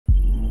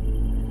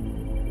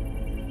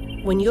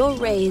When you're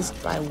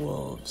raised by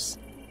wolves,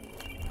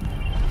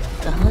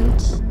 the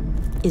hunt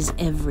is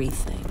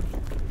everything.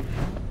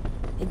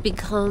 It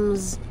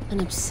becomes an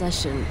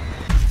obsession,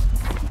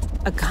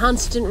 a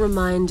constant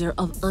reminder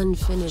of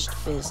unfinished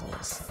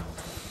business.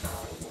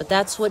 But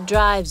that's what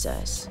drives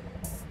us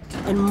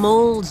and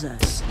molds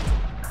us,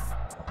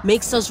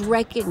 makes us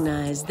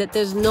recognize that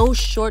there's no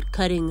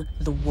shortcutting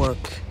the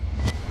work.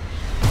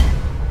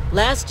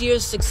 Last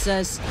year's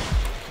success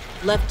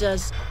left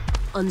us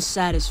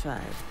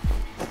unsatisfied.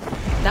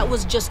 That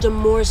was just a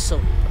morsel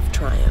of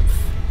triumph.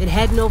 It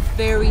had no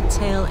fairy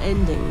tale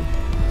ending.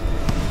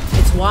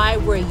 It's why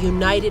we're a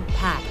united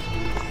pack.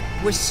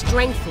 We're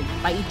strengthened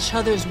by each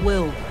other's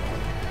will,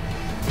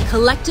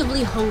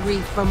 collectively hungry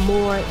for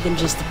more than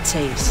just a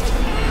taste.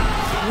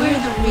 We're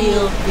the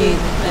real big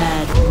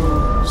bad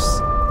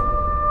wolves.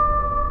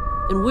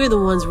 And we're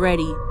the ones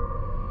ready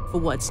for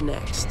what's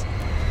next.